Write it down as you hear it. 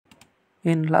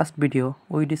In last video,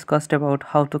 we discussed about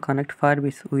how to connect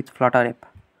Firebase with Flutter app.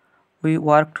 We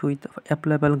worked with app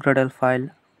level Gradle file,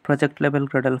 project level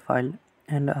Gradle file,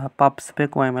 and a pub/spec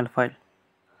YML file.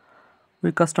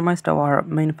 We customized our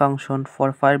main function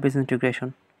for Firebase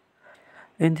integration.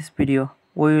 In this video,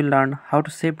 we will learn how to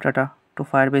save data to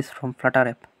Firebase from Flutter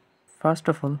app. First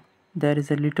of all, there is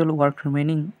a little work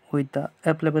remaining with the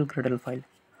app level Gradle file.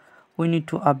 We need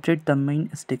to update the main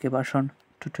SDK version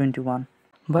to 21.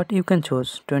 But you can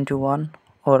choose 21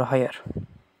 or higher.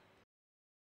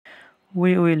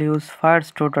 We will use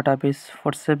firestore database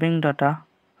for saving data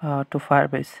to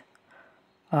Firebase.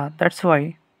 That's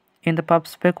why in the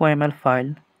pub/spec YML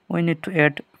file we need to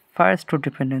add firestore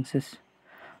dependencies.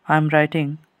 I'm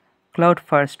writing cloud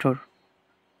firestore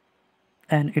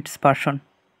and its version.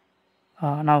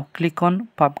 Now click on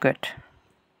pubget.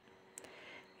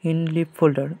 In lib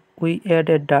folder we add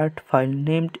a Dart file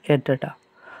named add_data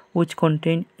which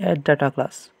contain add_data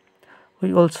class.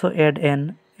 We also add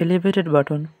an elevated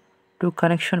button to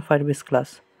connection Firebase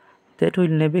class that will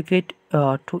navigate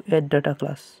to add_data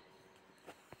class.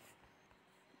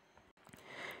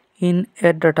 In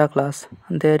add_data class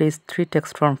there is 3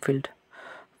 text form field.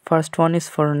 First one is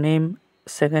for name,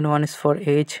 second one is for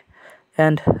age,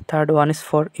 and third one is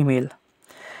for email.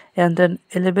 And then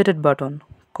elevated button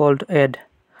called add.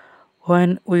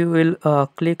 When we will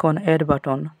click on add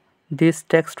button, this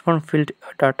text form field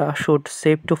data should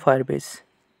save to Firebase.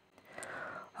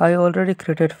 I already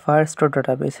created firestore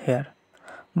database here,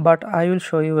 but I will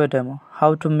show you a demo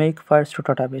how to make firestore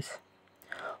database.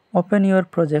 Open your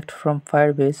project from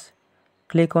Firebase,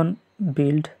 click on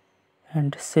build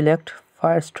and select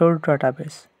firestore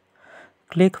database.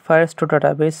 Click firestore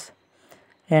database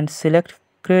and select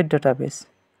create database.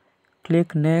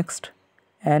 Click next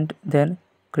and then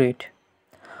create.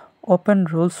 Open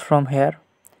rules from here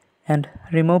and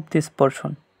remove this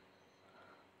portion.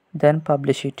 Then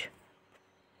publish it.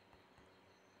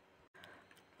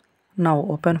 Now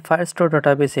open firestore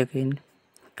database again.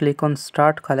 Click on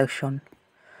start collection.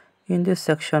 In this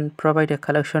section provide a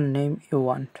collection name you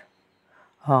want.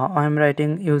 I am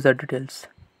writing user details.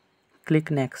 Click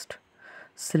next.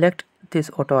 Select this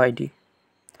auto ID.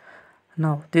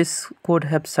 Now this could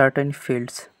have certain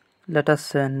fields. Let us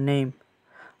say name.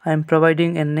 I am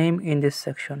providing a name in this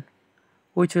section,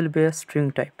 which will be a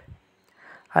string type.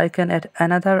 I can add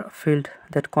another field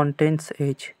that contains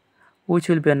age, which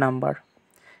will be a number,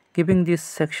 giving this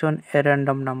section a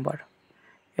random number.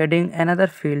 Adding another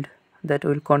field that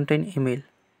will contain email.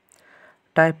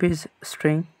 Type is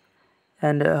string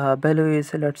and value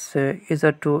is, let's say,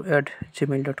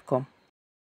 user2@gmail.com.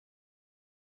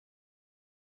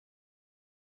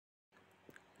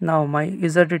 Now my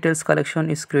user details collection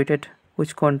is created,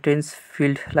 which contains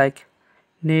field like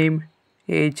name,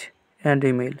 age and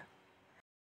email.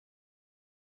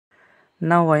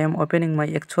 Now I am opening my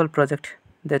actual project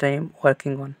that I am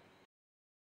working on.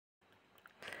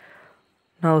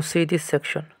 Now see this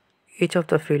section. Each of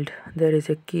the field there is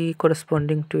a key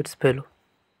corresponding to its value.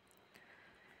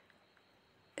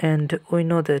 And we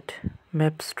know that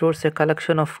map stores a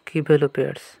collection of key value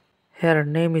pairs. Here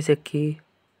name is a key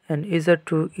and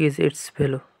user2 is its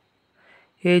value.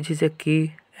 Age is a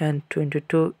key and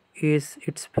 22 is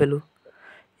its value.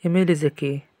 Email is a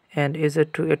key and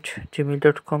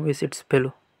user2@gmail.com is its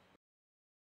value.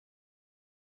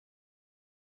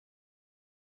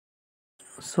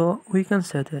 So we can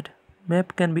say that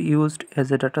map can be used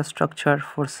as a data structure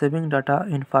for saving data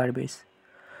in Firebase.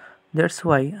 That's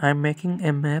why I'm making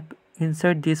a map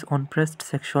inside this onPressed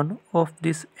section of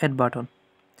this add button.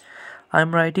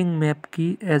 I'm writing map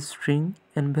key as string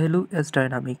and value as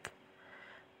dynamic.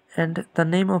 And the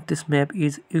name of this map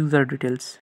is user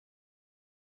details.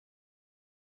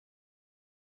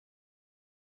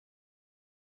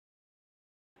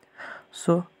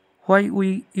 So why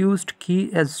we used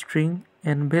key as string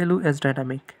and value as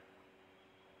dynamic?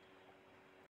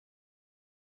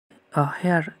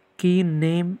 Here key,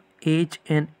 name, age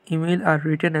and email are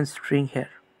written as string here.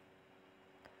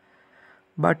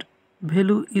 But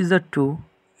value user2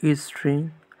 is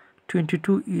string,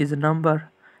 22 is a number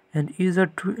and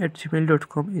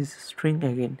user2@gmail.com is string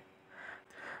again.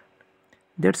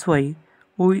 That's why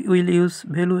we will use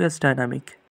value as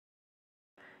dynamic.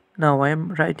 Now I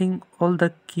am writing all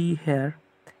the key here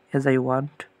as I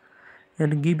want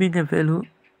and giving a value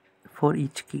for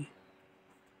each key.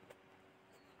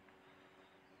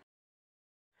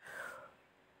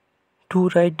 To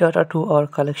write data to our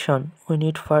collection, we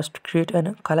need first create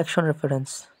a collection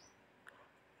reference.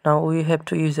 Now we have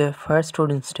to use a firestore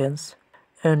instance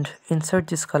and inside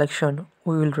this collection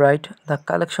we will write the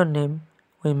collection name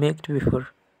we made before.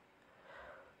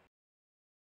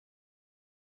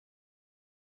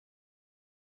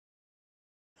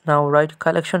 Now write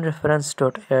collection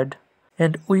reference.add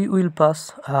and we will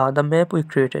pass the map we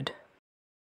created.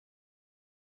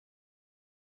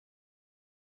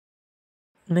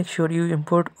 Make sure you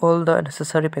import all the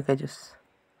necessary packages.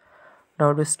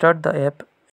 Now restart the app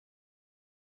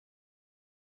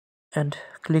and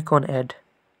click on add.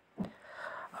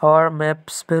 Our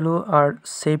maps value are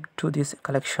saved to this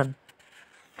collection.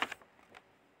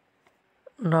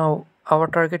 Now our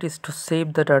target is to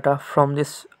save the data from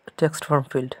this text form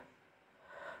field.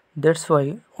 That's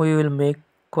why we will make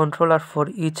controller for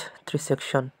each 3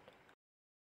 section.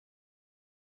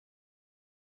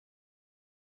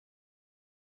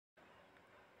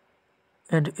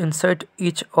 And inside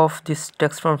each of this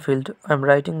text form field, I'm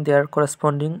writing their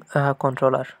corresponding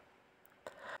controller.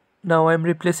 Now I'm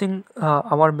replacing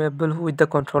our map value with the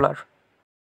controller.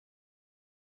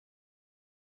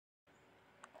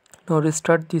 Now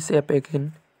restart this app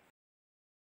again.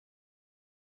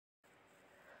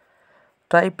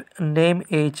 Type name,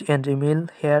 age and email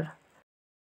here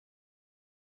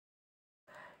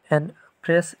and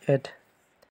press add.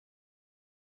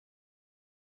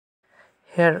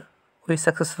 Here we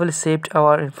successfully saved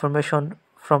our information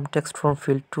from text form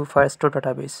field to Firestore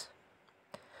database.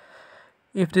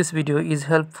 If this video is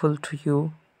helpful to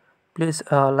you, please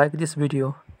like this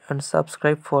video and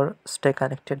subscribe for stay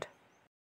connected.